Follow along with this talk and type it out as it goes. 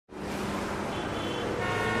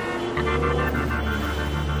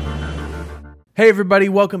Hey everybody,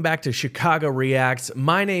 welcome back to Chicago Reacts.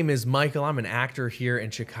 My name is Michael. I'm an actor here in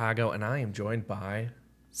Chicago, and I am joined by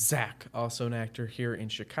Zach, also an actor here in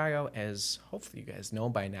Chicago, as hopefully you guys know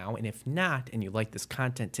by now. And if not, and you like this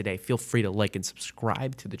content today, feel free to like and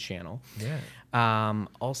subscribe to the channel. Yeah.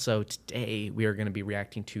 Also, today we are going to be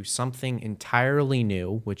reacting to something entirely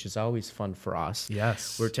new, which is always fun for us.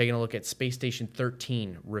 Yes. We're taking a look at Space Station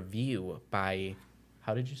 13 review by,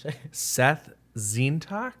 how did you say?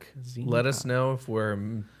 SsethTzeentach. Let us know if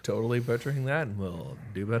we're totally butchering that, and we'll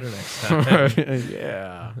do better next time.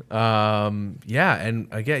 Yeah. Yeah, and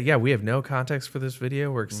again, we have no context for this video.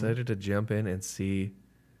 We're excited to jump in and see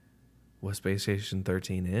what Space Station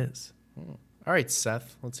 13 is. All right,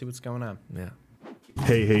 Seth, let's see what's going on. Yeah.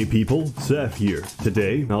 Hey people, Seth here.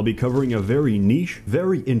 Today, I'll be covering a very niche,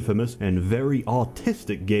 very infamous, and very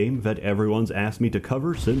autistic game that everyone's asked me to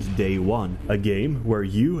cover since day one. A game where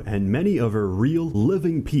you and many other real,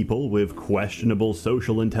 living people with questionable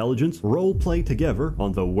social intelligence role-play together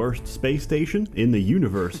on the worst space station in the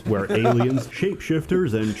universe, where aliens,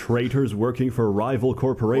 shapeshifters, and traitors working for rival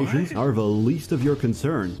corporations are the least of your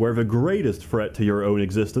concern, where the greatest threat to your own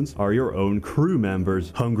existence are your own crew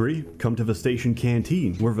members. Hungry? Come to the station canteen,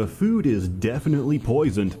 where the food is definitely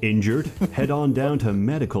poisoned. Injured? Head on down to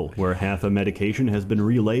medical, where half a medication has been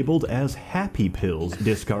relabeled as happy pills.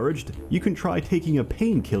 Discouraged? You can try taking a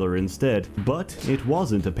painkiller instead, but it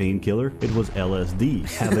wasn't a painkiller, it was LSD.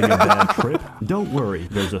 Having a bad trip? Don't worry,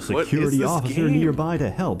 there's a security officer nearby to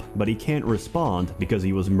help, but he can't respond because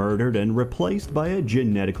he was murdered and replaced by a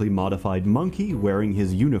genetically modified monkey wearing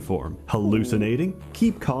his uniform. Hallucinating?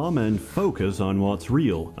 Keep calm and focus on what's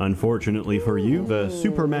real. Unfortunately for you, the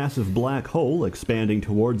supermassive black hole expanding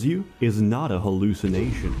towards you is not a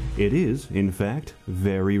hallucination. It is, in fact,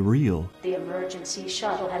 very real. The emergency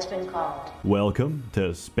shuttle has been called. Welcome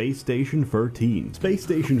to Space Station 13. Space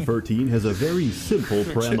Station 13 has a very simple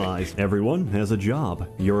premise. Everyone has a job.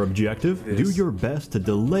 Your objective? Do your best to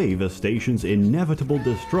delay the station's inevitable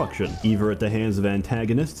destruction, either at the hands of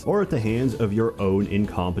antagonists or at the hands of your own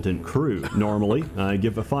incompetent crew. Normally, I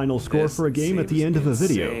give a final score for a game at the end of a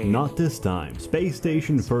video. Not this time. Space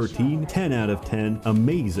Station 13, 10 out of 10,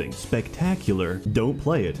 amazing, spectacular. Don't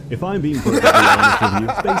play it. If I'm being perfectly honest with you,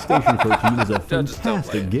 Space Station 13 is a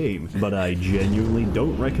fantastic game, but I genuinely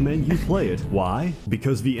don't recommend you play it. Why?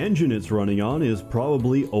 Because the engine it's running on is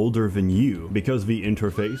probably older than you, because the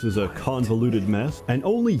interface is a convoluted mess, and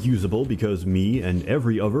only usable because me and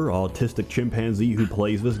every other autistic chimpanzee who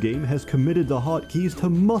plays this game has committed the hotkeys to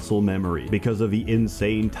muscle memory because of the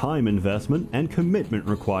insane time investment and commitment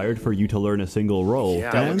required for you to learn a single role,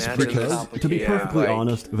 and because, to be perfectly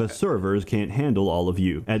honest, the servers can't handle all of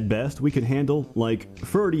you. At best, we can handle, like,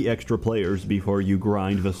 30 extra players before you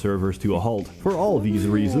grind the servers to a halt. For all these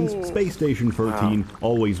reasons, Space Station 13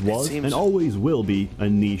 always was and always will be a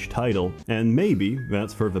niche title, and maybe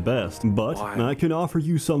that's for the best. But I can offer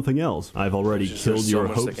you something else. I've already killed your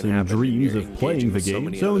hopes and dreams of playing the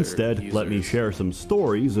game, so instead, let me share some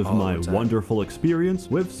stories of my wonderful experience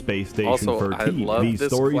with Space Station 13. These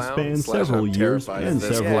stories span several years and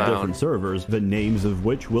several different servers, the names of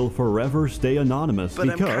which will forever stay anonymous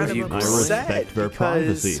because I respect their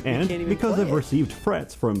privacy, and because I've received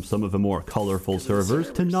threats from some of the more colorful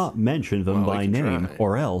servers to not mention them by name,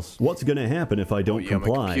 or else. What's gonna happen if I don't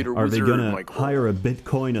comply? Are they gonna hire a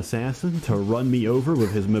Bitcoin assassin to run me over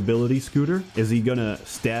with his mobility scooter? Is he gonna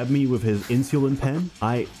stab me with his insulin pen?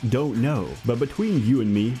 I don't know, but between you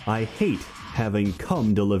and me, I hate having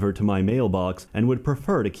cum delivered to my mailbox and would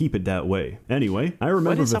prefer to keep it that way. Anyway, I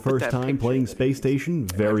remember the first time playing Space Station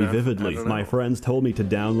very vividly. My friends told me to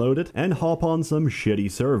download it and hop on some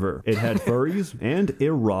shitty server. It had furries and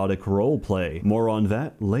erotic roleplay. More on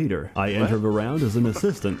that later. I entered around as an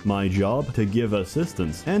assistant, my job to give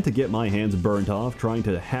assistance and to get my hands burnt off trying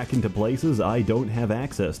to hack into places I don't have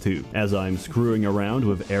access to. As I'm screwing around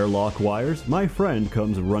with airlock wires, my friend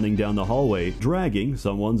comes running down the hallway, dragging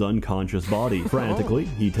someone's unconscious body. Frantically,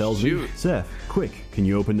 he tells me, "Seth, quick, can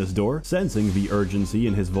you open this door?" Sensing the urgency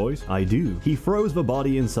in his voice, I do. He throws the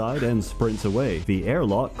body inside and sprints away. The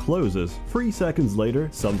airlock closes. 3 seconds later,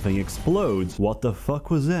 something explodes. What the fuck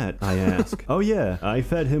was that? I ask. Oh yeah, I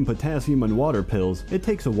fed him potassium and water pills. It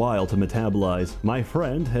takes a while to metabolize. My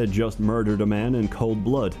friend had just murdered a man in cold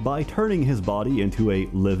blood by turning his body into a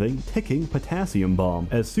living, ticking potassium bomb.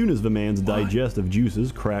 As soon as the man's digestive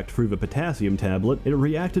juices cracked through the potassium tablet, it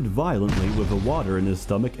reacted violently with the water in his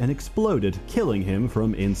stomach and exploded, killing him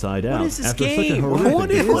from inside out. is this After game? such a horrific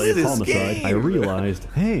What is display of this homicide, game? I realized,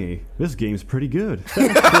 hey, this game's pretty good.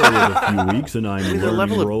 Fast forward a few weeks and I'm the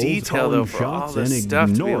level learning of roles, detail, though, calling for all shots, and this stuff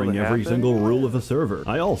to be able ignoring to every happen. single rule of a server.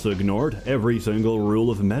 I also ignored every single rule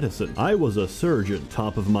of medicine. I was a surgeon,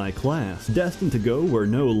 top of my class, destined to go where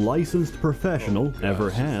no licensed professional ever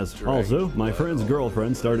has. Also, my friend's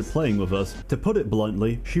girlfriend started playing with us. To put it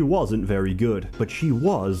bluntly, she wasn't very good, but she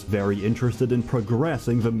was very interested in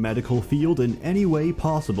progressing the medical field in any way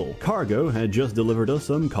possible. Cargo had just delivered us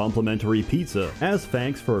some complimentary pizza, as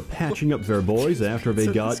thanks for patching up their boys after they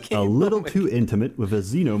got a little too intimate with the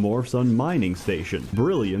xenomorphs on mining station.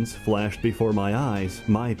 Brilliance flashed before my eyes.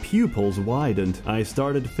 My pupils widened. I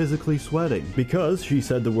started physically sweating, because she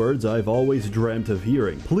said the words I've always dreamt of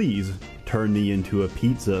hearing. Please, turn me into a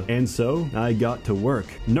pizza. And so, I got to work.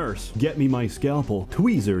 Nurse, get me my scalpel,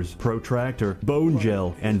 tweezers, protractor, bone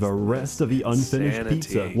gel, and the rest of the unfinished Insanity.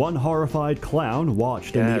 pizza. One horrified clown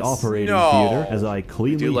watched in the Yes. operating No. theater as I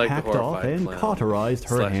cleanly like the hacked off horrified and clown. cauterized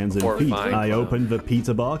her Slash hands and feet. horrifying I clown. opened the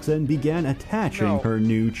pizza box and began attaching her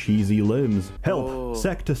new cheesy limbs. Help! Whoa.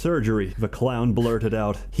 Sec to surgery, the clown blurted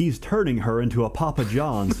out. He's turning her into a Papa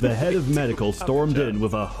John's. The head of medical stormed in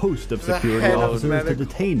with a host of security head of officers to medical.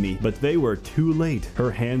 detain me, but they were too late.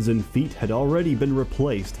 Her hands and feet had already been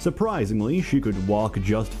replaced. Surprisingly, she could walk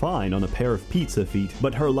just fine on a pair of pizza feet,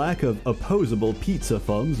 but her lack of opposable pizza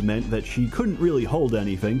thumbs meant that she couldn't really hold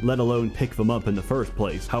anything, let alone pick them up in the first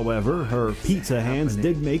place. However, her pizza hands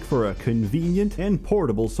did make for a convenient and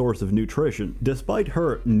portable source of nutrition. Despite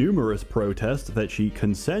her numerous protests that she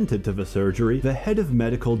consented to the surgery, the head of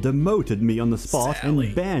medical demoted me on the spot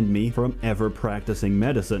and banned me from ever practicing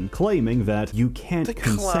medicine, claiming that you can't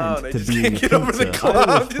clown, I consent to just being a can't get over the pizza. clown.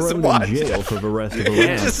 I was Just thrown watch in jail it. for the rest of the Yeah.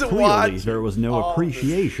 round. Just Clearly, watch there was no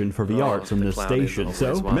appreciation for the arts in the this clown is station. always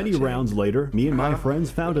So, many watching. rounds later, me and my friends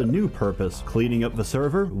found a new purpose, cleaning up the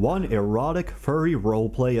server, one erotic furry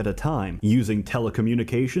roleplay at a time. Using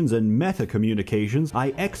telecommunications and meta-communications,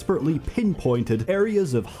 I expertly pinpointed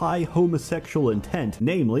areas of high homosexual intent,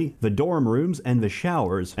 namely the dorm rooms and the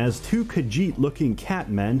showers. As two Khajiit-looking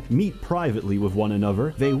catmen meet privately with one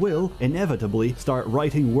another, they will, inevitably, start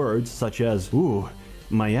writing words such as, "Ooh,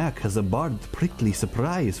 Mayak has a barbed prickly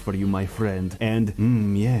surprise for you, my friend," and,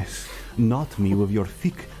 yes, not me with your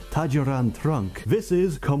thick Tajaran trunk. This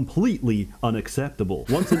is completely unacceptable.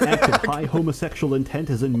 Once an act of high homosexual intent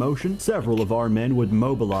is in motion, several of our men would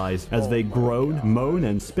mobilize. As they groan, moan,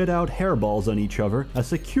 and spit out hairballs on each other, a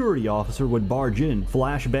security officer would barge in,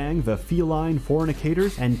 flashbang the feline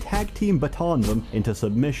fornicators, and tag team baton them into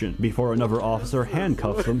submission before another officer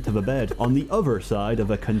handcuffs them to the bed. On the other side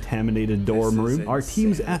of a contaminated dorm This is room, our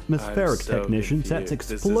team's insane. atmospheric I'm so technician sets confused.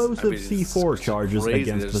 This is- explosive it's C4 so charges crazy.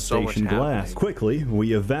 against There's the so much station glass. happening. Quickly,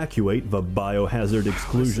 we evacuate the biohazard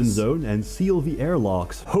exclusion zone and seal the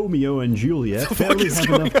airlocks. Romeo and Juliet barely have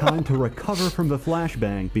enough time to recover from the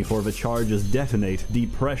flashbang before the charges detonate,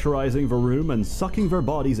 depressurizing the room and sucking their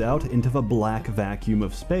bodies out into the black vacuum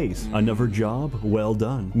of space. Another job well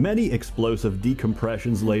done. Many explosive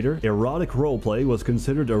decompressions later, erotic roleplay was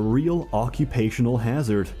considered a real occupational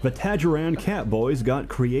hazard. The Tajaran Catboys got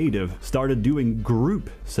creative, started doing group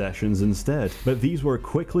sessions instead, but these were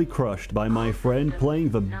quickly crushed by my friend playing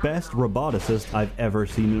the best roboticist I've ever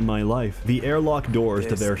seen in my life. The airlock doors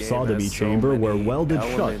to This their game sodomy has so chamber were many welded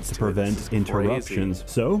shut elements to to it. This prevent is interruptions.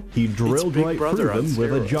 crazy. So, he drilled Big right Brother through on them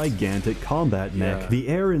with a steroids. gigantic combat mech. Yeah. The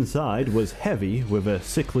air inside was heavy with a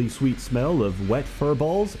sickly sweet smell of wet fur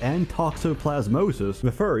balls and toxoplasmosis.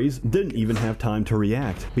 The furries didn't even have time to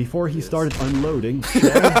react before he started unloading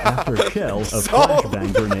shell after shell of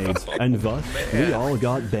flashbang grenades. And thus, we all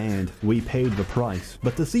got banned. We paid the price.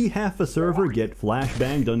 But to see half a server get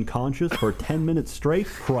flashbanged unconscious for 10 minutes straight,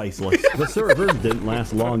 priceless. The server didn't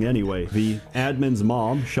last long anyway. The admin's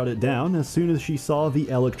mom shut it down as soon as she saw the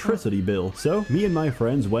electricity bill. So, me and my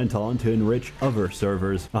friends went on to enrich other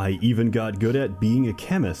servers. I even got good at being a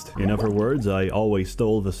chemist. In other words, I always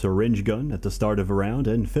stole the syringe gun at the start of a round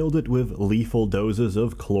and filled it with lethal doses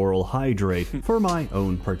of chloral hydrate. For my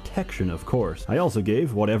own protection, of course. I also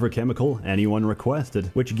gave whatever chemical anyone requested,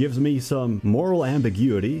 which gives me some moral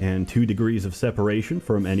ambiguity and 2 degrees of separation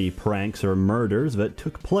from any pranks or murders that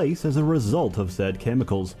took place as a result of said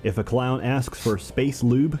chemicals. If a clown asks for space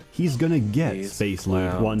lube, he's gonna get These space lube.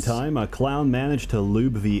 clowns. One time, a clown managed to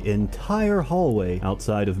lube the entire hallway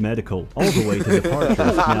outside of medical, all the way to departures.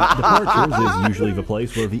 Now, departures is usually the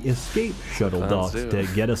place where the escape shuttle Clowns docks do.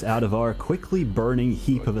 to get us out of our quickly burning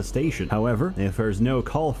heap of a station. However, if there's no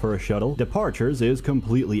call for a shuttle, departures is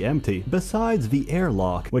completely empty, besides the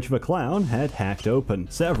airlock, which the clown had hacked open.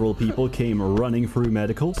 Several people came running through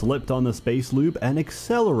medical, slipped on the space lube, and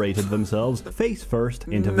accelerated themselves face first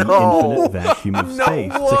into the infinite vacuum of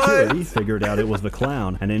space. Security figured out it was the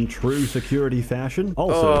clown, and in true security fashion,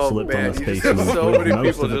 also slipped on the space lube. With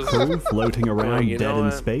most of the crew floating around dead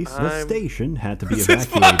in space, the station had to be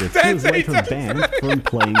evacuated. He was later banned from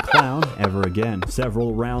playing clown ever again.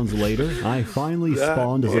 Several rounds later, I finally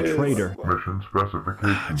spawned as a traitor. Mission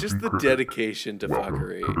specification Just the dedication to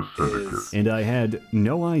fuckery is... And I had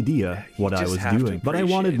no idea what I was doing, but I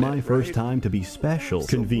wanted my first time to be special.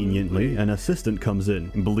 Conveniently, an assistant comes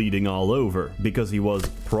in, bleeding all over, because he was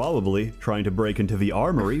probably trying to break into the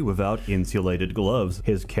armory without insulated gloves.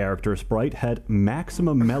 His character sprite had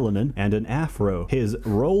maximum melanin and an afro. His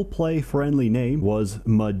roleplay friendly name was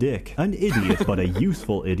Madick. An idiot, but a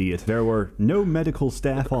useful idiot. There were no medical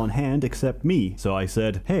staff on hand except me, so I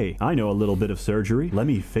said, "Hey, I know a little bit of surgery. Let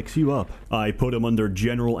me fix you up." I put him under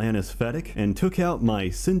general anesthetic and took out my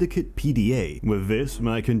syndicate PDA. With this,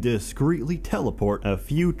 I can discreetly teleport a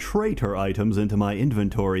few traitor items into my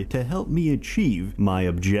inventory to help me achieve my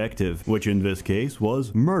objective, which in this case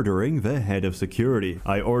was murdering the head of security.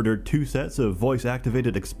 I ordered 2 sets of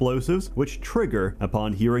voice-activated explosives, which trigger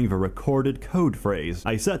upon hearing the recorded code phrase.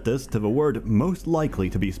 I set this to the word most likely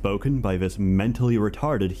to be spoken by this mentally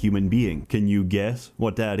retarded human being. Can you guess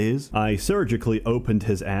what that is? I surgically opened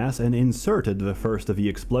his ass and inserted the first of the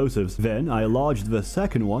explosives. Then I lodged the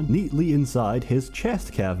second one neatly inside his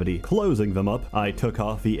chest cavity. Closing them up, I took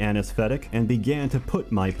off the anesthetic and began to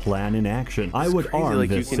put my plan in action. I would arm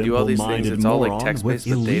this simple-minded moron with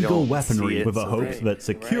illegal weaponry with the hopes that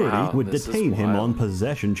security would detain him on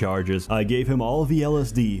possession charges. I gave him all the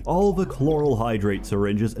LSD, all the chloral hydrate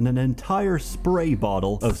syringes, and an entire spray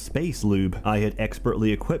bottle of space lube. I had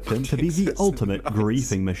expertly equipped him to be the ultimate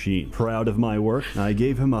griefing machine. Proud of my work, I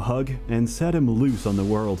gave him a hug and set him loose on the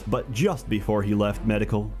world. But just before he left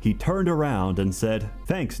medical, he turned around and said,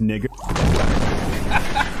 "Thanks, nigger."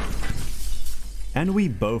 And we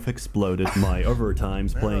both exploded. My other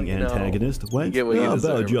times playing antagonist went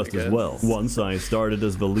about just as well. Once I started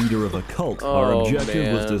as the leader of a cult. Our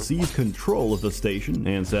objective was to seize control of the station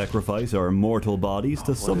and sacrifice our mortal bodies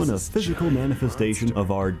to summon a physical manifestation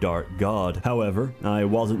of our dark god. However, I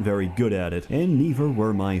wasn't very good at it, and neither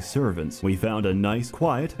were my servants. We found a nice,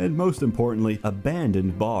 quiet, and most importantly,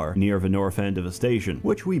 abandoned bar near the north end of the station,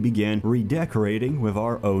 which we began redecorating with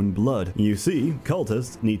our own blood. You see,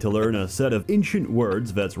 cultists need to learn a set of ancient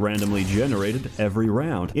words that's randomly generated every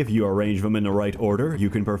round. If you arrange them in the right order, you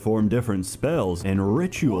can perform different spells and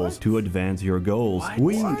rituals to advance your goals.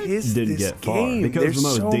 We didn't get far, because the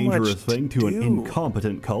most dangerous thing to an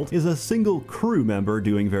incompetent cult is a single crew member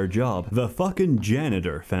doing their job. The fucking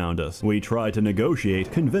janitor found us. We tried to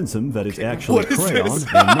negotiate, convince him that it's actually crayon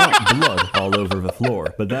and not blood all over the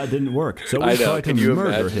floor, but that didn't work, so we tried to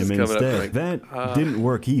murder him instead. That didn't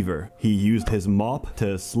work either. He used his mop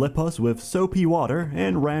to slip us with soapy water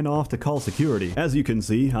and ran off to call security. As you can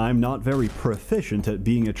see, I'm not very proficient at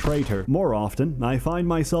being a traitor. More often, I find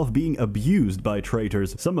myself being abused by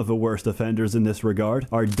traitors. Some of the worst offenders in this regard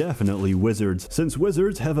are definitely wizards, since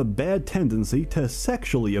wizards have a bad tendency to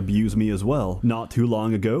sexually abuse me as well. Not too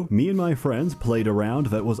long ago, me and my friends played a round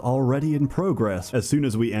that was already in progress. As soon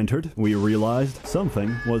as we entered, we realized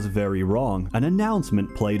something was very wrong. An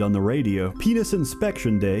announcement played on the radio. Penis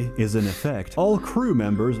Inspection Day is in effect. All crew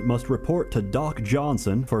members must report to Doc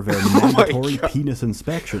Johnson for their mandatory penis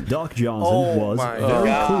inspection. Doc Johnson was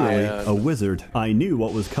very clearly a wizard. I knew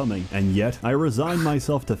what was coming, and yet I resigned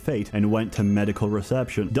myself to fate and went to medical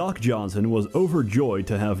reception. Doc Johnson was overjoyed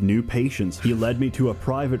to have new patients. He led me to a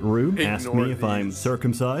private room, asked me if I'm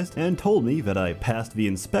circumcised, and told me that I passed the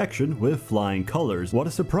inspection with flying colors. What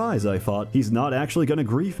a surprise, I thought. He's not actually gonna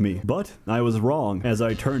grief me. But I was wrong. As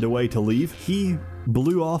I turned away to leave, he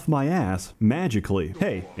blew off my ass magically.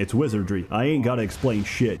 Hey, it's wizardry. I ain't gotta explain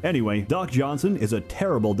shit. Anyway, Doc Johnson is a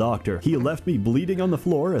terrible doctor. He left me bleeding on the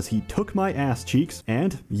floor as he took my ass cheeks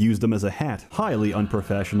and used them as a hat. Highly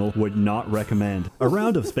unprofessional. Would not recommend. A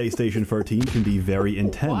round of Space Station 13 can be very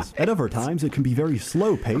intense. At other times, it can be very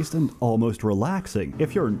slow-paced and almost relaxing.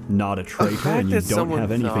 If you're not a traitor and you don't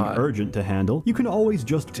have anything urgent to handle, you can always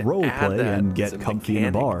just roleplay and get comfy in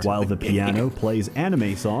a bar, while the piano plays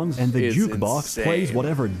anime songs and the jukebox plays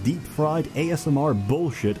whatever deep-fried ASMR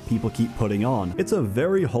bullshit people keep putting on. It's a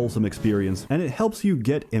very wholesome experience, and it helps you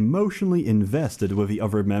get emotionally invested with the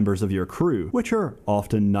other members of your crew, which are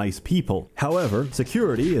often nice people. However,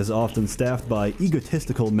 security is often staffed by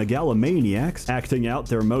egotistical megalomaniacs acting out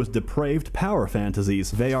their most depraved power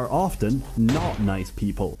fantasies. They are often not nice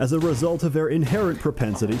people. As a result of their inherent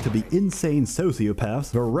propensity to be insane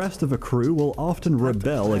sociopaths, the rest of a crew will often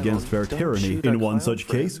rebel against their tyranny. In one such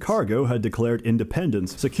case, Cargo had declared independence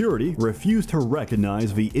independence, security refused to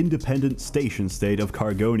recognize the independent station state of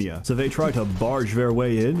Cargonia, so they tried to barge their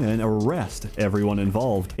way in and arrest everyone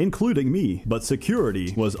involved, including me. But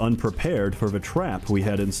security was unprepared for the trap we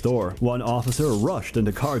had in store. One officer rushed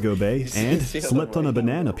into cargo bay and slipped on a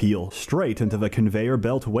banana peel straight into the conveyor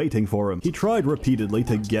belt waiting for him. He tried repeatedly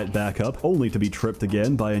to get back up, only to be tripped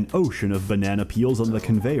again by an ocean of banana peels on the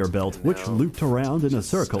conveyor belt, which looped around in a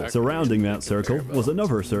circle. Surrounding that circle was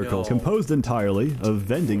another circle, composed entirely of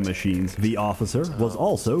vending machines. The officer was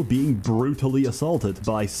also being brutally assaulted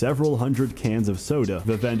by several hundred cans of soda.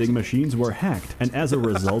 The vending machines were hacked, and as a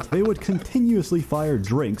result, they would continuously fire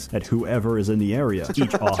drinks at whoever is in the area.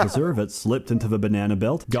 Each officer that slipped into the banana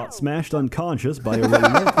belt got smashed unconscious by a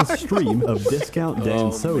relentless stream of discount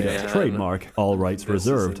den soda. Man. Trademark, all rights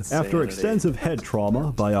reserved. After extensive head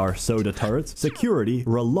trauma by our soda turrets, security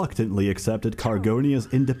reluctantly accepted Cargonia's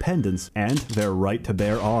independence and their right to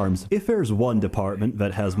bear arms. If there's one department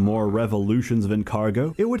that has more revolutions than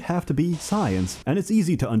cargo, it would have to be science, and it's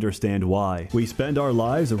easy to understand why. We spend our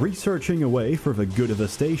lives researching away for the good of a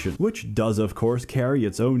station, which does of course carry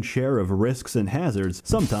its own share of risks and hazards.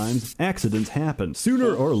 Sometimes accidents happen.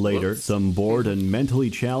 Sooner or later, some bored and mentally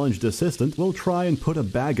challenged assistant will try and put a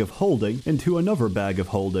bag of holding into another bag of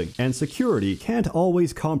holding, and security can't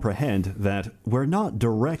always comprehend that we're not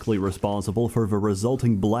directly responsible for the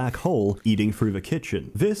resulting black hole eating through the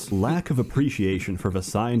kitchen. This lack of appreciation for the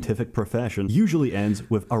scientific profession usually ends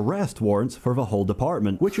with arrest warrants for the whole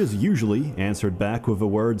department, which is usually answered back with the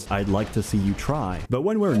words, "I'd like to see you try." But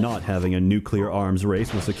when we're not having a nuclear arms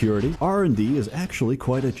race with security, R&D is actually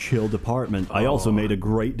quite a chill department. I also made a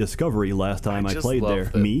great discovery last time I played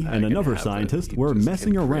there. Me and another scientist were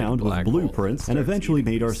messing around with blueprints and eventually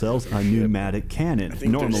made ourselves a pneumatic cannon.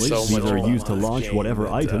 Normally, these are used to launch whatever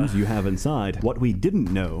items you have inside. What we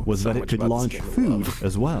didn't know was that it could launch food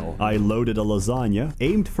as well. I loaded a lasagna,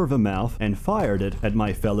 aimed for the mouth, and fired it at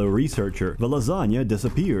my fellow researcher. The lasagna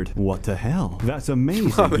disappeared. What the hell? That's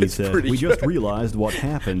amazing, he said. We just realized what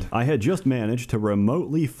happened. I had just managed to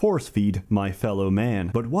remotely force feed my fellow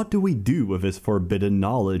man. But what do we do with this forbidden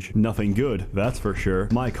knowledge? Nothing good, that's for sure.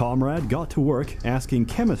 My comrade got to work asking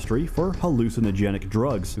chemistry for hallucinogenic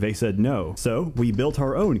drugs. They said no. So we built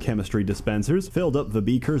our own chemistry dispensers, filled up the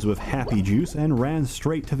beakers with happy juice, and ran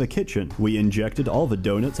straight to the kitchen. We injected all the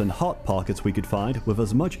donuts and hot pockets we could find with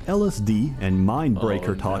as much LSD and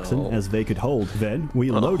mind-breaker toxin as they could hold. Then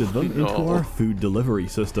we loaded them into our food delivery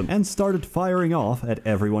system and started firing off at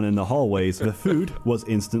everyone in the hallways. The food was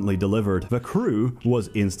instantly delivered. The crew was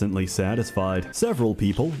instantly satisfied. Several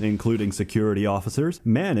people, including security officers,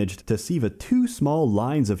 managed to see the two small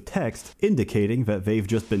lines of text indicating that they've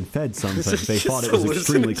just been fed something. They thought it was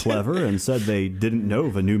extremely clever and said they didn't know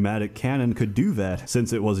the pneumatic cannon could do that.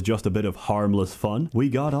 Since it was just a bit of harmless fun, we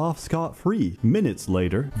got off scot-free. Minutes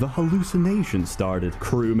later, the hallucination started.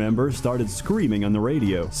 Crew members started screaming on the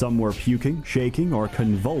radio. Some were puking, shaking, or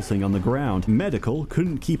convulsing on the ground. Medical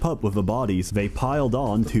couldn't keep up with the bodies. They piled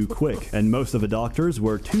on too quick, and most of the doctors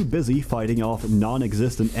were too busy fighting off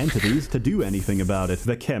non-existent entities to do anything about it.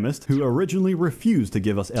 The chemist, who originally refused to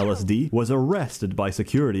give us LSD, was arrested by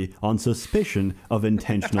security on suspicion of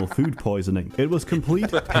intentional food poisoning. It was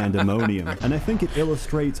complete pandemonium, and I think it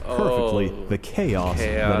illustrates perfectly the chaos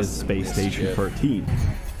that is Space Station 13.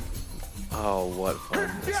 Oh, what fun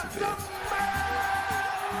this would be.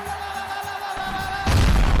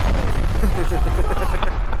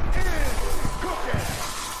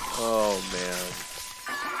 Oh, man.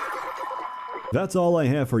 That's all I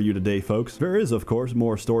have for you today, folks. There is, of course,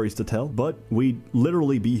 more stories to tell, but we'd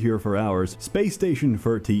literally be here for hours. Space Station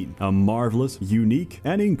 13, a marvelous, unique,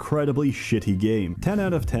 and incredibly shitty game. 10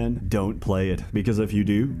 out of 10, don't play it, because if you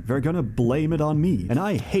do, they're gonna blame it on me, and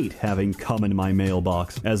I hate having cum in my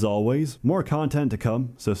mailbox. As always, more content to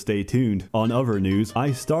come, so stay tuned. On other news,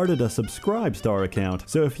 I started a Subscribestar account,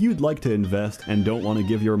 so if you'd like to invest and don't want to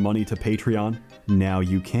give your money to Patreon, now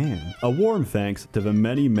you can. A warm thanks to the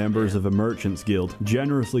many members of the Merchants Guild,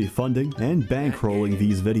 generously funding and bankrolling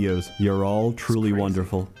these videos. You're all truly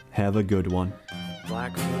wonderful. Have a good one.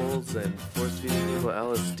 Black holes and force feeding people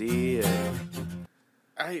LSD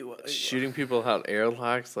and shooting people out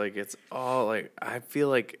airlocks. Like, it's all like, I feel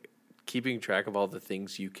like keeping track of all the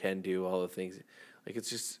things you can do, all the things, like,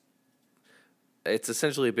 it's just, it's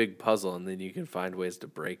essentially a big puzzle, and then you can find ways to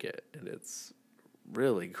break it, and it's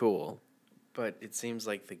really cool. But it seems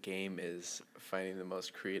like the game is finding the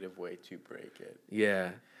most creative way to break it.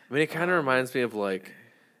 Yeah. I mean, it kind of reminds me of, like,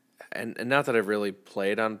 and not that I've really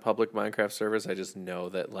played on public Minecraft servers, I just know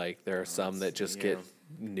that, like, there are some that just get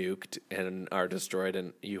nuked and are destroyed,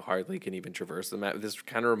 and you hardly can even traverse the map. This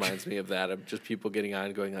kind of reminds me of that, of just people getting on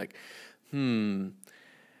and going, like,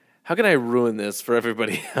 how can I ruin this for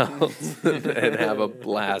everybody else and have a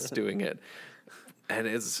blast doing it? And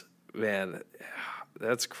it's, man,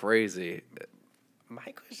 that's crazy.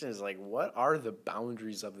 My question is, like, what are the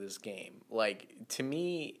boundaries of this game? Like, to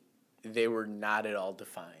me, they were not at all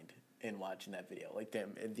defined in watching that video. Like,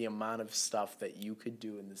 the amount of stuff that you could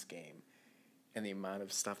do in this game and the amount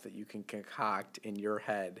of stuff that you can concoct in your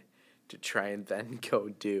head to try and then go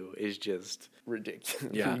do is just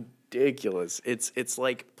ridiculous. Yeah. Ridiculous. It's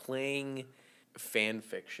like playing fan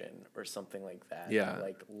fiction or something like that. Yeah.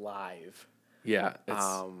 Like, live. Yeah.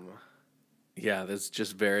 Yeah, there's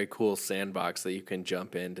just very cool sandbox that you can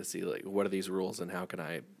jump in to see, like, what are these rules and how can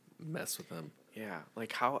I mess with them? Yeah,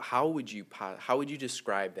 like how would you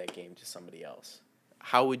describe that game to somebody else?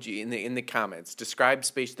 How would you in the comments describe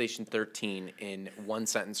Space Station 13 in one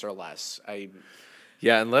sentence or less?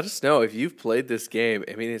 Yeah, and let us know if you've played this game.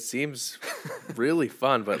 I mean, it seems really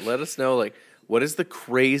fun, but let us know, like, what is the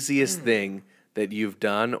craziest thing that you've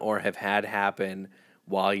done or have had happen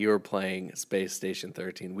while you were playing Space Station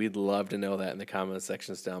 13? We'd love to know that in the comment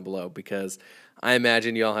sections down below, because I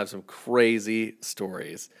imagine y'all have some crazy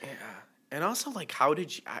stories. Yeah. And also, like, how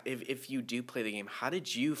did you, if you do play the game, how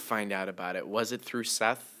did you find out about it? Was it through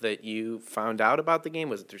Seth that you found out about the game?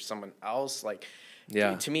 Was it through someone else? Like,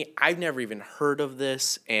 Yeah. to me, I've never even heard of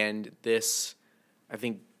this, and this, I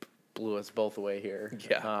think, blew us both away here.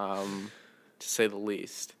 Yeah. To say the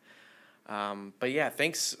least. But yeah,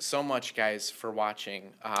 thanks so much, guys, for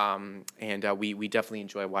watching. And we definitely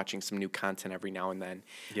enjoy watching some new content every now and then.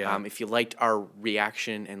 Yeah. If you liked our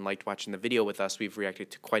reaction and liked watching the video with us, we've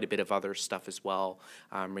reacted to quite a bit of other stuff as well,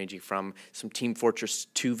 ranging from some Team Fortress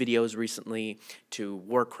 2 videos recently to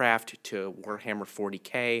Warcraft to Warhammer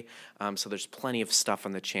 40K. So there's plenty of stuff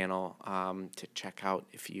on the channel to check out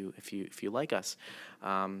if you like us.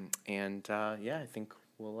 Yeah, I think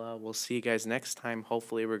we'll see you guys next time,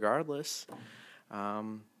 hopefully, regardless.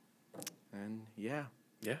 And yeah.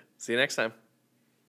 Yeah. See you next time.